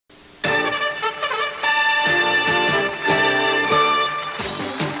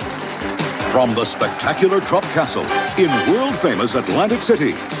From the spectacular Trump Castle in world-famous Atlantic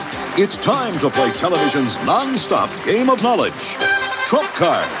City, it's time to play television's non-stop game of knowledge, Trump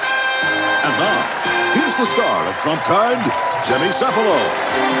Card. And now, here's the star of Trump Card, Jimmy Cefalo.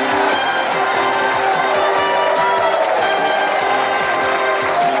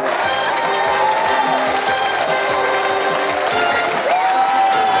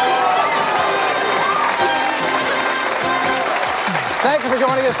 Thank you for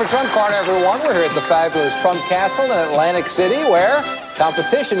joining us for Trump Card, everyone. We're here at the fabulous Trump Castle in Atlantic City, where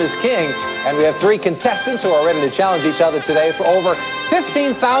competition is king. And we have three contestants who are ready to challenge each other today for over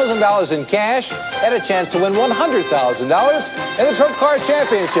 $15,000 in cash and a chance to win $100,000 in the Trump Card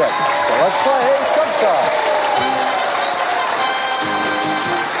Championship. So let's play Trump Card.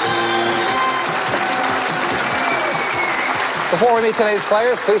 Before we meet today's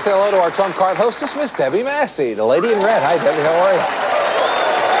players, please say hello to our Trump Card hostess, Miss Debbie Massey, the lady in red. Hi, Debbie. How are you?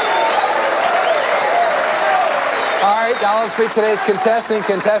 All right, now let's meet today's contestant.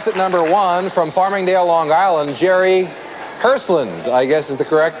 Contestant number one from Farmingdale, Long Island, Jerry Hersland, I guess is the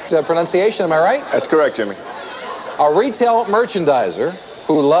correct pronunciation. Am I right? That's correct, Jimmy. A retail merchandiser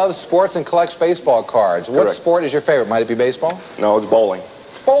who loves sports and collects baseball cards. What Correct. sport is your favorite? Might it be baseball? No, it's bowling.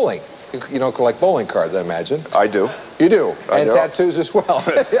 Bowling. You don't collect bowling cards, I imagine. I do. You do? I And do. tattoos as well.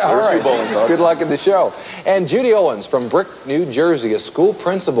 All right. Bowling cards. Good luck in the show. And Judy Owens from Brick, New Jersey, a school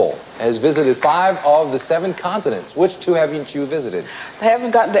principal, has visited 5 of the 7 continents. Which 2 haven't you visited? I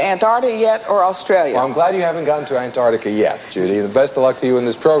haven't gotten to Antarctica yet or Australia. Well, I'm glad you haven't gotten to Antarctica yet, Judy. And the best of luck to you in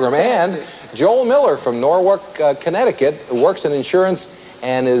this program. And Joel Miller from Norwalk, Connecticut, who works in insurance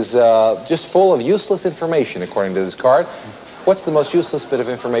and is just full of useless information, according to this card. What's the most useless bit of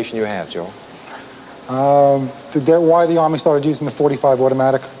information you have, Joel? Why the Army started using the .45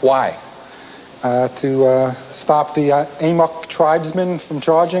 automatic. Why? To stop the Amok tribesmen from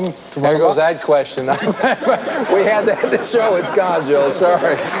charging. There goes that question. We had that at the show. It's gone, Joel.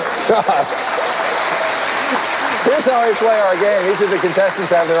 Sorry. Gosh. Here's how we play our game. Each of the contestants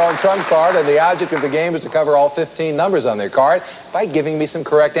have their own trump card, and the object of the game is to cover all 15 numbers on their card by giving me some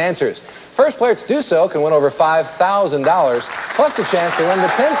correct answers. First player to do so can win over $5,000, plus the chance to win the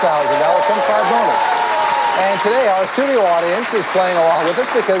 $10,000 trump card bonus. And today, our studio audience is playing along with us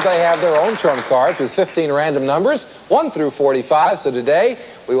because they have their own trump cards with 15 random numbers, 1 through 45. So today,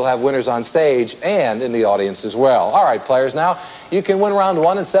 we will have winners on stage and in the audience as well. All right, players, now you can win round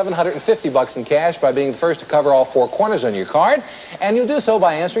 1 and $750 in cash by being the first to cover all 4 corners on your card. And you'll do so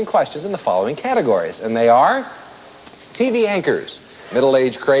by answering questions in the following categories. And they are TV anchors,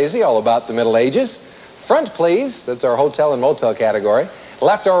 middle-age crazy, all about the Middle Ages. Front, please, that's our hotel and motel category.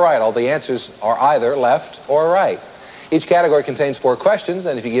 Left or right, all the answers are either left or right. Each category contains 4 questions,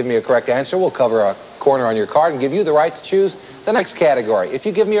 and if you give me a correct answer, we'll cover a corner on your card and give you the right to choose the next category. If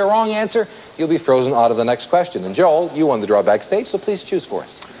you give me a wrong answer, you'll be frozen out of the next question. And Joel, you won the draw backstage, so please choose for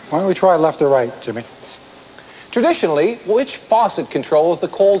us. Why don't we try left or right, Jimmy? Traditionally, which faucet controls the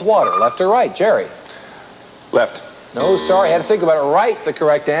cold water, left or right? Jerry? Left. No, sorry, I had to think about it. Right, the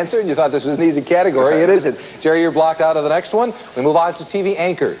correct answer, and you thought this was an easy category. It isn't. Jerry, you're blocked out of the next one. We move on to TV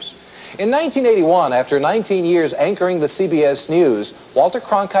anchors. In 1981, after 19 years anchoring the CBS News, Walter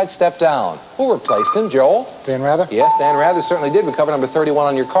Cronkite stepped down. Who replaced him, Joel? Dan Rather? Yes, Dan Rather certainly did. We covered number 31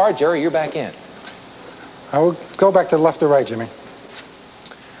 on your card. Jerry, you're back in. I will go back to left or right, Jimmy.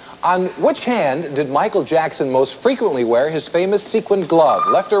 On which hand did Michael Jackson most frequently wear his famous sequined glove?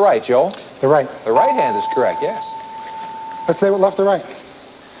 Left or right, Joel? The right. The right hand is correct, yes. Let's say left or right.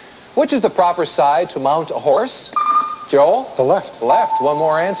 Which is the proper side to mount a horse? Joel? The left. Left. One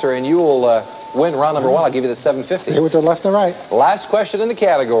more answer, and you will win round number 1. I'll give you that $750. Stay with the left and right. Last question in the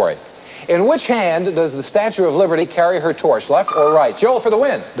category. In which hand does the Statue of Liberty carry her torch, left or right? Joel, for the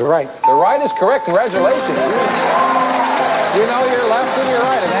win. The right. The right is correct. Congratulations. You know your left and your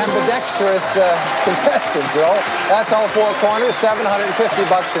right. An ambidextrous contestant, Joel. That's all 4 corners,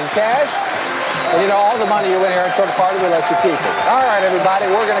 $750 in cash. And you know, all the money you win here at Trump Party, we'll let you keep it. All right, everybody,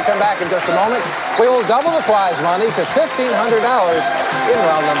 we're going to come back in just a moment. We will double the prize money to $1,500 in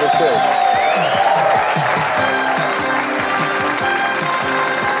round number 2.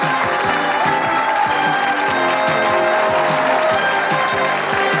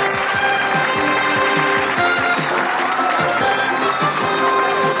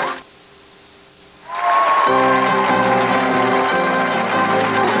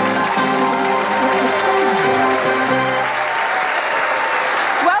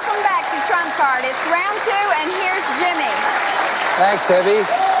 It's round 2, and here's Jimmy. Thanks, Debbie.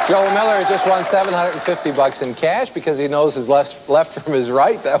 Joel Miller has just won $750 in cash because he knows his left from his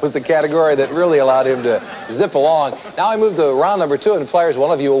right. That was the category that really allowed him to zip along. Now I move to round number 2, and players,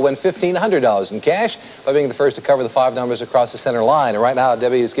 one of you will win $1,500 in cash by being the first to cover the 5 numbers across the center line. And right now,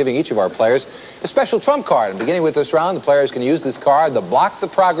 Debbie is giving each of our players a special trump card. And beginning with this round, the players can use this card to block the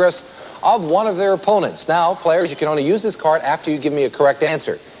progress of one of their opponents. Now, players, you can only use this card after you give me a correct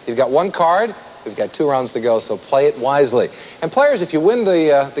answer. You've got 1 card. We've got 2 rounds to go, so play it wisely. And players, if you win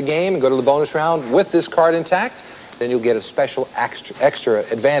the game and go to the bonus round with this card intact, then you'll get a special extra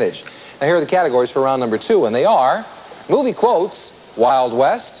advantage. Now, here are the categories for round number 2, and they are movie quotes, Wild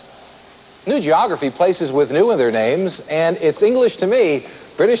West, new geography, places with new in their names, and it's English to me,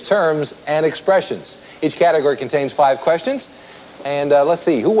 British terms and expressions. Each category contains 5 questions. And let's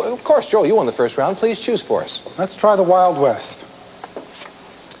see. Of course, Joel, you won the first round. Please choose for us. Let's try the Wild West.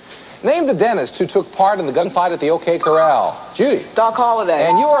 Name the dentist who took part in the gunfight at the OK Corral. Judy. Doc Holliday.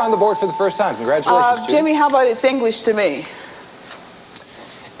 And you are on the board for the first time. Congratulations, Judy. Jimmy, how about it's English to me?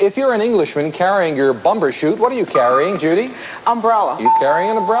 If you're an Englishman carrying your bumbershoot, what are you carrying, Judy? Umbrella. You're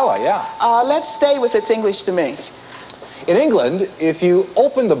carrying an umbrella, yeah. Let's stay with it's English to me. In England, if you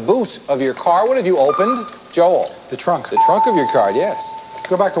open the boot of your car, what have you opened, Joel? The trunk. The trunk of your car, yes. Let's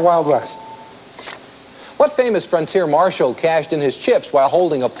go back to Wild West. What famous frontier marshal cashed in his chips while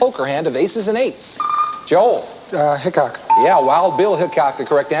holding a poker hand of aces and eights? Joel. Hickok. Yeah, Wild Bill Hickok, the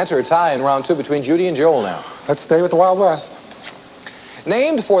correct answer. A tie in round 2 between Judy and Joel now. Let's stay with the Wild West.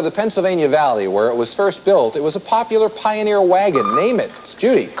 Named for the Pennsylvania Valley, where it was first built, it was a popular pioneer wagon. Name it.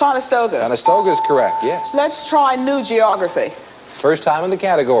 Judy. Conestoga. Conestoga is correct, yes. Let's try new geography. First time in the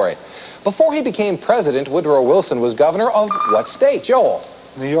category. Before he became president, Woodrow Wilson was governor of what state? Joel.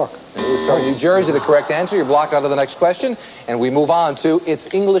 New York. New Jersey, the correct answer. You're blocked out of the next question. And we move on to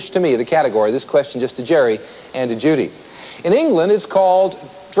It's English to Me, the category. This question just to Jerry and to Judy. In England, it's called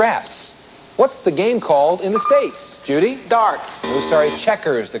drafts. What's the game called in the States? Judy? Darts. Oh, sorry,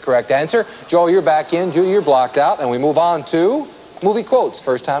 checkers, the correct answer. Joel, you're back in. Judy, you're blocked out. And we move on to movie quotes.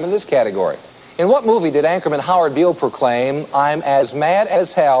 First time in this category. In what movie did anchorman Howard Beale proclaim, "I'm as mad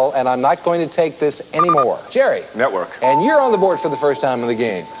as hell, and I'm not going to take this anymore"? Jerry. Network. And you're on the board for the first time in the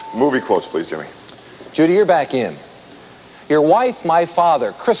game. Movie quotes, please, Jimmy. Judy, you're back in. Your wife, my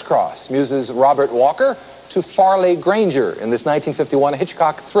father, crisscross, muses Robert Walker to Farley Granger in this 1951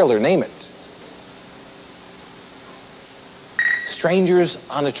 Hitchcock thriller. Name it. Strangers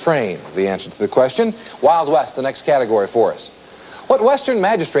on a Train, the answer to the question. Wild West, the next category for us. What Western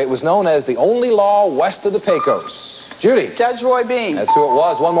magistrate was known as the only law west of the Pecos? Judy. Judge Roy Bean. That's who it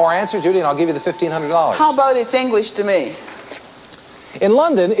was. One more answer, Judy, and I'll give you the $1,500. How about it's English to me? In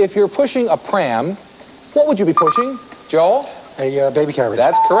London, if you're pushing a pram, what would you be pushing, Joel? A baby carriage.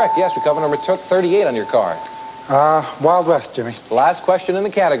 That's correct. Yes, we cover number 38 on your card. Wild West, Jimmy. Last question in the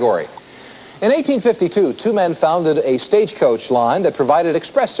category. In 1852, 2 men founded a stagecoach line that provided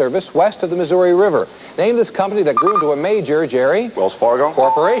express service west of the Missouri River. Name this company that grew into a major, Jerry. Wells Fargo.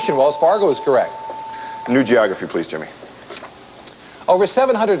 Corporation. Wells Fargo is correct. New geography, please, Jimmy. Over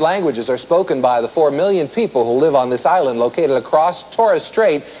 700 languages are spoken by the 4 million people who live on this island located across Torres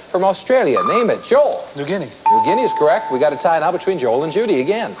Strait from Australia. Name it. Joel. New Guinea. New Guinea is correct. We got a tie now between Joel and Judy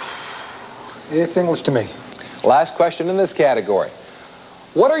again. It's English to me. Last question in this category.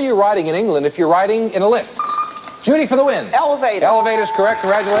 What are you riding in England if you're riding in a lift? Judy for the win. Elevator. Elevator's correct.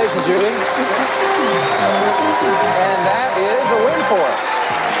 Congratulations, Judy. And that is a win for us.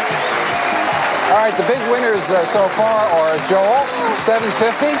 All right, the big winners so far are Joel,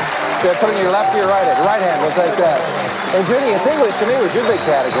 $750. Should I put it in your left or your right hand? Right hand, we'll take that. And Judy, it's English to me was your big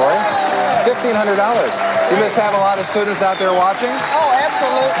category. $1,500. You must have a lot of students out there watching. Oh,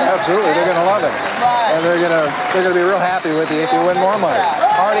 absolutely. Absolutely, they're going to love it. Right. And they're going to be real happy with you if you win more money.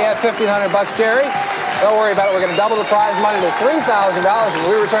 Already at $1,500, Jerry. Don't worry about it. We're going to double the prize money to $3,000 when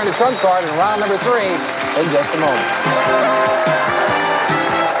we return to trump card in round number 3 in just a moment.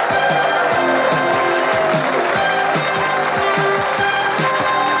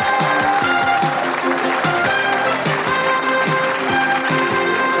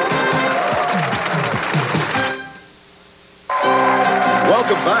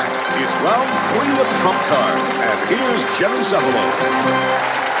 Welcome back. It's round 3 of Trump Card. And here's Jimmy Cefalo.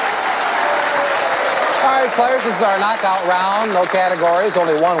 All right, players, this is our knockout round. No categories,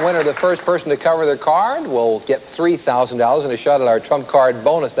 only one winner. The first person to cover their card will get $3,000 and a shot at our Trump Card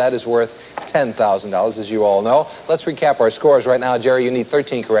bonus. That is worth $10,000, as you all know. Let's recap our scores right now. Jerry, you need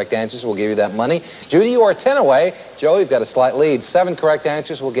 13 correct answers. We'll give you that money. Judy, you are 10 away. Joe, you've got a slight lead. 7 correct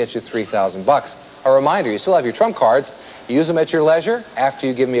answers will get you $3,000. A reminder, you still have your trump cards. Use them at your leisure after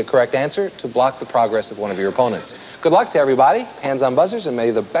you give me a correct answer to block the progress of one of your opponents. Good luck to everybody. Hands on buzzers, and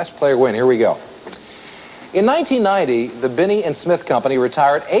may the best player win. Here we go. In 1990, the Binney and Smith Company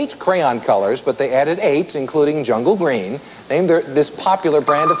retired 8 crayon colors, but they added 8, including Jungle Green. Name this popular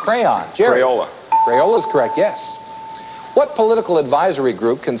brand of crayon. Jerry. Crayola. Crayola is correct, yes. What political advisory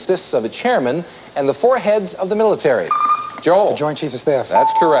group consists of a chairman and the 4 heads of the military? Joel. The Joint Chief of Staff.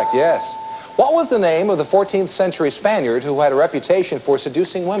 That's correct, yes. What was the name of the 14th century Spaniard who had a reputation for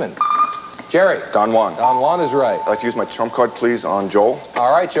seducing women? Jerry. Don Juan. Don Juan is right. I'd like to use my trump card, please, on Joel.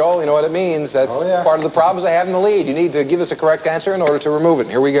 All right, Joel, you know what it means. That's part of the problems I have in the lead. You need to give us a correct answer in order to remove it.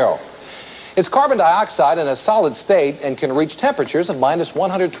 Here we go. It's carbon dioxide in a solid state and can reach temperatures of minus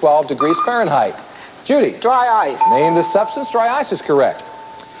 112 degrees Fahrenheit. Judy. Dry ice. Name the substance. Dry ice is correct.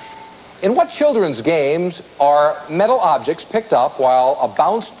 In what children's games are metal objects picked up while a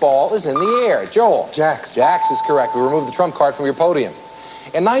bounced ball is in the air? Joel. Jacks. Jacks is correct. We remove the trump card from your podium.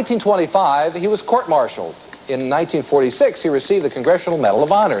 In 1925, he was court-martialed. In 1946, he received the Congressional Medal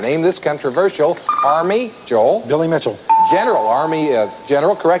of Honor. Name this controversial Army. Joel. Billy Mitchell. General. Army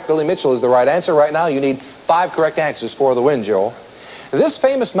General. Correct. Billy Mitchell is the right answer. Right now, you need 5 correct answers for the win, Joel. This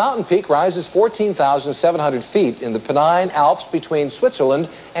famous mountain peak rises 14,700 feet in the Pennine Alps between Switzerland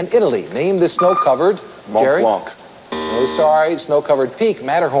and Italy. Name this snow-covered, Jerry. Mont Blanc. No, sorry, snow-covered peak.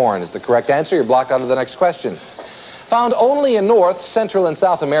 Matterhorn is the correct answer. You're blocked out of the next question. Found only in North, Central, and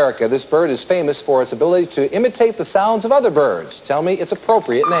South America, this bird is famous for its ability to imitate the sounds of other birds. Tell me its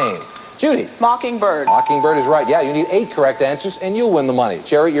appropriate name. Judy. Mockingbird. Mockingbird is right. Yeah, you need 8 correct answers, and you'll win the money.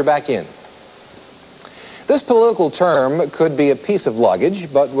 Jerry, you're back in. This political term could be a piece of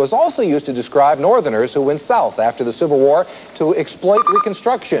luggage, but was also used to describe Northerners who went south after the Civil War to exploit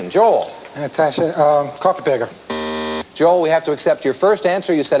Reconstruction. Joel. An attache, carpetbagger. Joel, we have to accept your first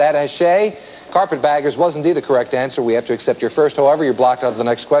answer. You said attache. Carpetbaggers was indeed the correct answer. We have to accept your first, however, you're blocked out of the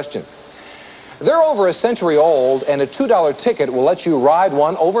next question. They're over a century old, and a $2 ticket will let you ride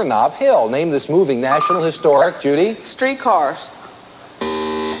one over Nob Hill. Name this moving National Historic. Judy? Streetcars.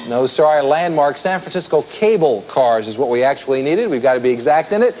 No, sorry, landmark. San Francisco cable cars is what we actually needed. We've got to be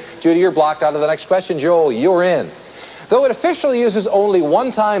exact in it. Judy, you're blocked out of the next question. Joel, you're in. Though it officially uses only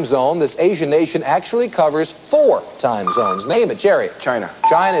 1 time zone, this Asian nation actually covers 4 time zones. Name it, Jerry. China.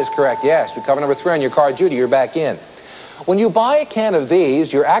 China is correct, yes. We cover number 3 on your card. Judy, you're back in. When you buy a can of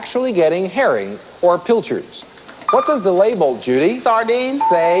these, you're actually getting herring or pilchards. What does the label, Judy? Sardines.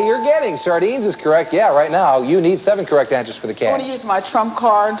 Say you're getting. Sardines is correct. Yeah, right now, you need 7 correct answers for the I cash. want to use my trump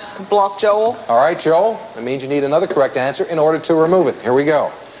card to block Joel. All right, Joel. That means you need another correct answer in order to remove it. Here we go.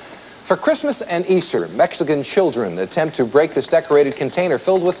 For Christmas and Easter, Mexican children attempt to break this decorated container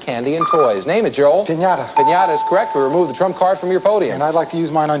filled with candy and toys. Name it, Joel. Pinata. Pinata is correct. We remove the trump card from your podium. And I'd like to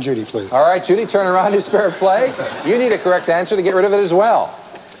use mine on Judy, please. All right, Judy, turn around. Is fair play. You need a correct answer to get rid of it as well.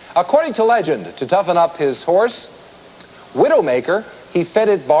 According to legend, to toughen up his horse, Widowmaker, he fed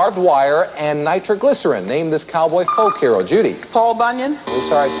it barbed wire and nitroglycerin. Name this cowboy folk hero. Judy. Paul Bunyan. Oh,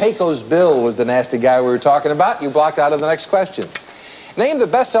 sorry, Pecos Bill was the nasty guy we were talking about. You blocked out of the next question. Name the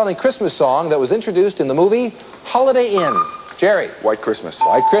best-selling Christmas song that was introduced in the movie Holiday Inn. Jerry. White Christmas.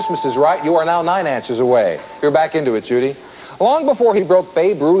 White Christmas is right. You are now 9 answers away. You're back into it, Judy. Long before he broke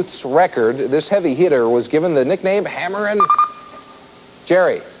Babe Ruth's record, this heavy hitter was given the nickname Hammer and...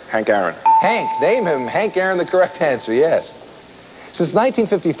 Jerry. Hank Aaron. Hank. Name him. Hank Aaron, the correct answer, yes. Since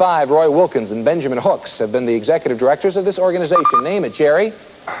 1955, Roy Wilkins and Benjamin Hooks have been the executive directors of this organization. Name it, Jerry.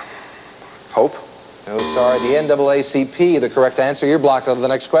 Hope. No, sorry, the NAACP, the correct answer. You're blocked out of the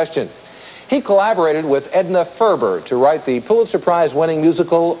next question. He collaborated with Edna Ferber to write the Pulitzer Prize-winning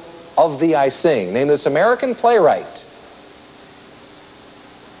musical Of Thee I Sing. Name this American playwright.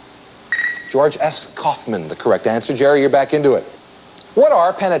 George S. Kaufman, the correct answer. Jerry, you're back into it. What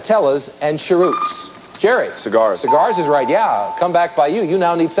are panatellas and cheroots? Jerry. Cigars. Cigars is right, yeah. Come back by you. You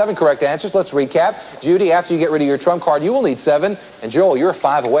now need 7 correct answers. Let's recap. Judy, after you get rid of your trump card, you will need 7. And Joel, you're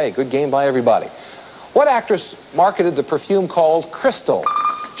 5 away. Good game by everybody. What actress marketed the perfume called Crystal?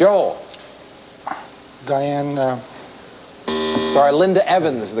 Joel. Diane, Sorry, Linda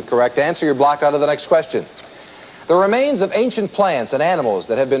Evans is the correct answer. You're blocked out of the next question. The remains of ancient plants and animals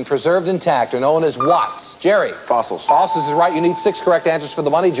that have been preserved intact are known as what? Jerry. Fossils. Fossils is right. You need 6 correct answers for the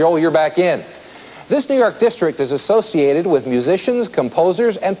money. Joel, you're back in. This New York district is associated with musicians,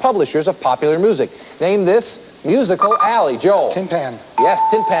 composers, and publishers of popular music. Name this musical alley. Joel. Tin Pan. Yes,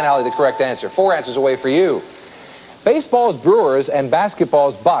 Tin Pan Alley, the correct answer. 4 answers away for you. Baseball's Brewers and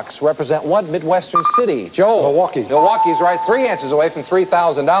basketball's Bucks represent what Midwestern city? Joel. Milwaukee. Milwaukee's right. 3 answers away from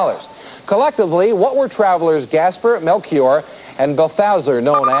 $3,000. Collectively, what were travelers Gasper, Melchior, and Balthazar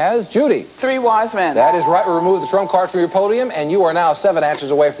known as? Judy. 3 wise men. That is right. We remove the trump card from your podium, and you are now 7 answers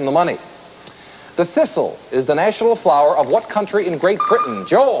away from the money. The thistle is the national flower of what country in Great Britain?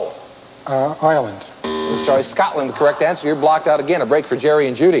 Joel. Ireland. Sorry, Scotland, the correct answer. You're blocked out again. A break for Jerry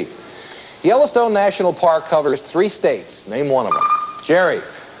and Judy. Yellowstone National Park covers 3 states. Name one of them. Jerry.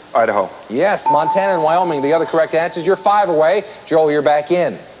 Idaho. Yes, Montana and Wyoming, the other correct answers. You're 5 away. Joel, you're back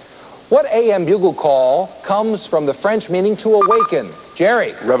in. What AM bugle call comes from the French meaning to awaken?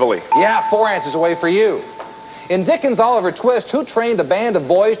 Jerry. Reveille. Yeah, 4 answers away for you. In Dickens' Oliver Twist, who trained a band of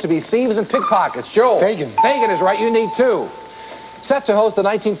boys to be thieves and pickpockets? Joel. Fagin. Fagin is right. You need 2. Set to host the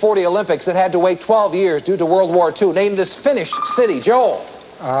 1940 Olympics, it had to wait 12 years due to World War II. Name this Finnish city. Joel.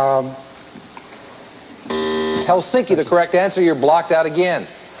 Helsinki, the correct answer. You're blocked out again.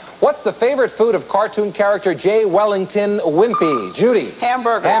 What's the favorite food of cartoon character J. Wellington Wimpy? Judy.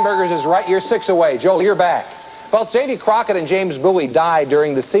 Hamburger. Hamburgers is right. You're 6 away. Joel, you're back. Both J.D. Crockett and James Bowie died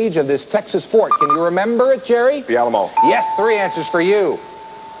during the siege of this Texas fort. Can you remember it, Jerry? The Alamo. Yes, 3 answers for you.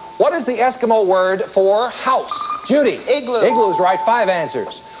 What is the Eskimo word for house? Judy. Igloo. Igloo is right. 5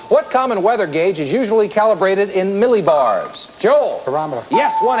 answers. What common weather gauge is usually calibrated in millibars? Joel. Barometer.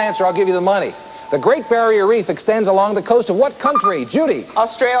 Yes, 1 answer. I'll give you the money. The Great Barrier Reef extends along the coast of what country? Judy.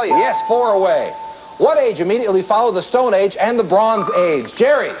 Australia. Yes, 4 away. What age immediately followed the Stone Age and the Bronze Age?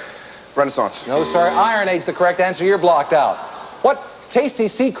 Jerry. Renaissance. No, sorry. Iron Age, the correct answer. You're blocked out. What tasty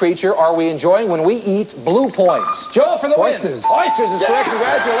sea creature are we enjoying when we eat blue points? Joel for the Oysters. win. Oysters is correct.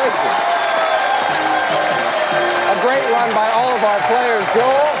 Congratulations. A great run by all of our players,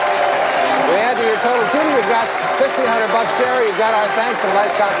 Joel. We add to your total. Judy, we've got $1,500. Jerry, you've got our thanks for the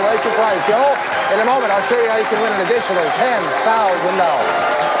nice consolation prize. Joel, in a moment, I'll show you how you can win an additional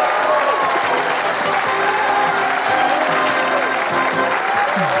 $10,000.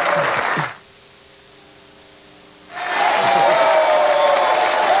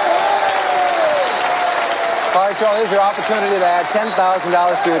 All right, Joel, here's your opportunity to add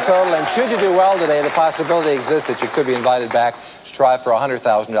 $10,000 to your total, and should you do well today, the possibility exists that you could be invited back to try for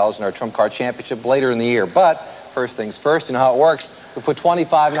 $100,000 in our Trump Card Championship later in the year. But first things first, you know how it works. We put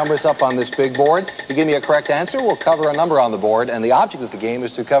 25 numbers up on this big board. You give me a correct answer, we'll cover a number on the board, and the object of the game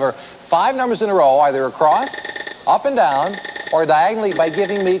is to cover 5 numbers in a row, either across, up and down, or diagonally by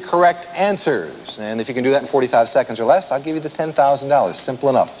giving me correct answers. And if you can do that in 45 seconds or less, I'll give you the $10,000. Simple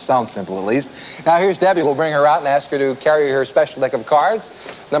enough. Sounds simple, at least. Now, here's Debbie. We'll bring her out and ask her to carry her special deck of cards,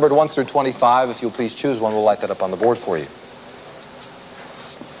 numbered 1 through 25. If you'll please choose one, we'll light that up on the board for you.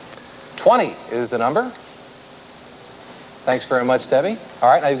 20 is the number. Thanks very much, Debbie. All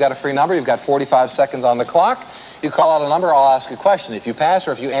right, now you've got a free number. You've got 45 seconds on the clock. You call out a number, I'll ask a question. If you pass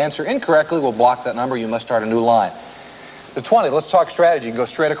or if you answer incorrectly, we'll block that number. You must start a new line. The 20, let's talk strategy. You can go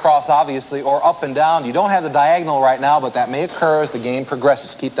straight across, obviously, or up and down. You don't have the diagonal right now, but that may occur as the game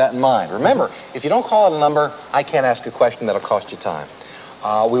progresses. Keep that in mind. Remember, if you don't call out a number, I can't ask a question that'll cost you time.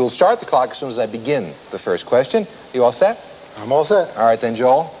 We will start the clock as soon as I begin the first question. You all set? I'm all set. All right, then,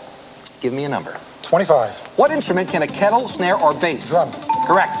 Joel, give me a number. 25. What instrument can a kettle, snare, or bass? Drum.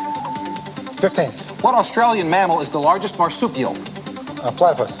 Correct. 15. What Australian mammal is the largest marsupial?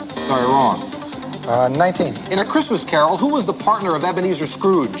 Platypus. Sorry, wrong. 19. In A Christmas Carol, who was the partner of Ebenezer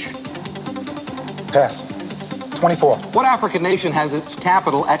Scrooge? Pass. 24. What African nation has its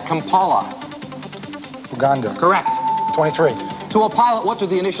capital at Kampala? Uganda. Correct. 23. To a pilot, what do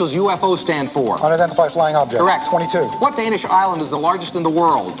the initials UFO stand for? Unidentified flying object. Correct. 22. What Danish island is the largest in the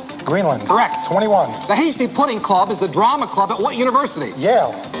world? Greenland. Correct. 21. The Hasty Pudding Club is the drama club at what university?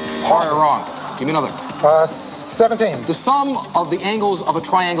 Yale. Sorry, wrong. Give me another. 17. The sum of the angles of a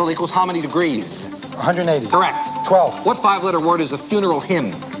triangle equals how many degrees? 180. Correct. 12. What 5-letter word is a funeral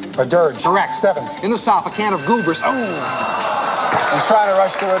hymn? A dirge. Correct. 7. In the South, a can of goobers. Oh! I was trying to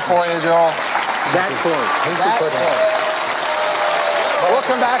rush through it for you, Joel. That close. That close. But we'll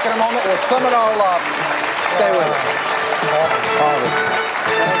come back in a moment with some of our love. Stay with us.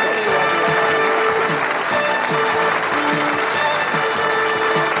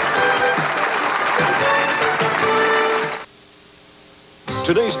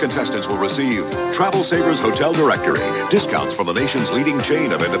 Today's contestants will receive Travel Savers Hotel Directory, discounts from the nation's leading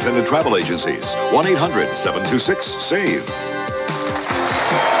chain of independent travel agencies. 1-800-726-SAVE.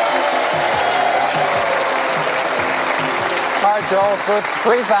 All right, Joel, for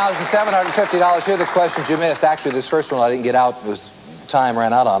 $3,750, here are the questions you missed. Actually, this first one I didn't get out. Time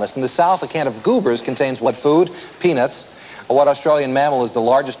ran out on us. In the South, a can of goobers contains what food? Peanuts. What Australian mammal is the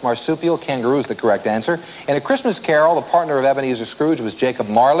largest marsupial? Kangaroo is the correct answer. In A Christmas Carol, the partner of Ebenezer Scrooge was Jacob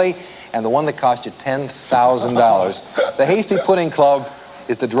Marley, and the one that cost you $10,000. The Hasty Pudding Club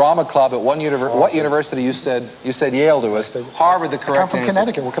is the drama club at what university? You said Yale to us. Harvard, the correct answer. I'm from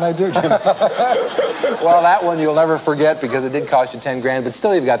Connecticut. What can I do, Jim? Well, that one you'll never forget because it did cost you 10 grand, but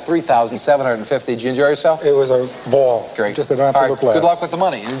still you've got 3,750. Did you enjoy yourself? It was a ball. Great. Just an absolute blast. Good luck with the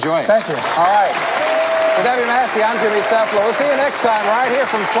money. Enjoy it. Thank you. All right. For Debbie Massey, I'm Jimmy Cefalo. We'll see you next time right here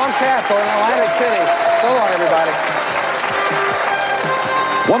from Trump Castle in Atlantic City. So long, everybody.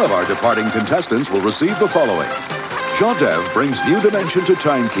 One of our departing contestants will receive the following. Jean-Dev brings new dimension to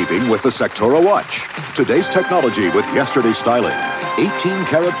timekeeping with the Sectora watch. Today's technology with yesterday's styling.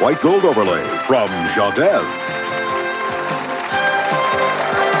 18-karat white gold overlay from Jean-Dev.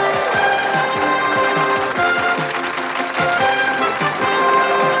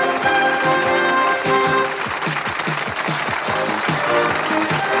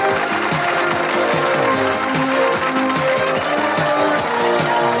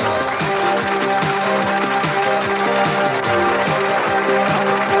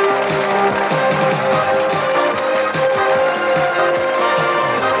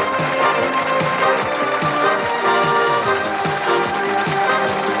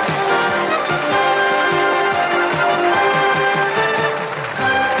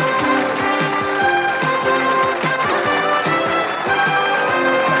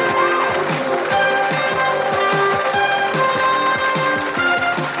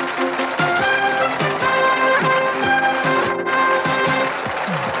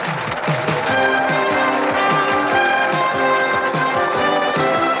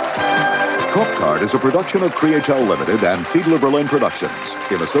 Is a production of Createl Limited and Fiedler Berlin Productions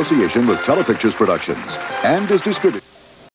in association with Telepictures Productions and is distributed.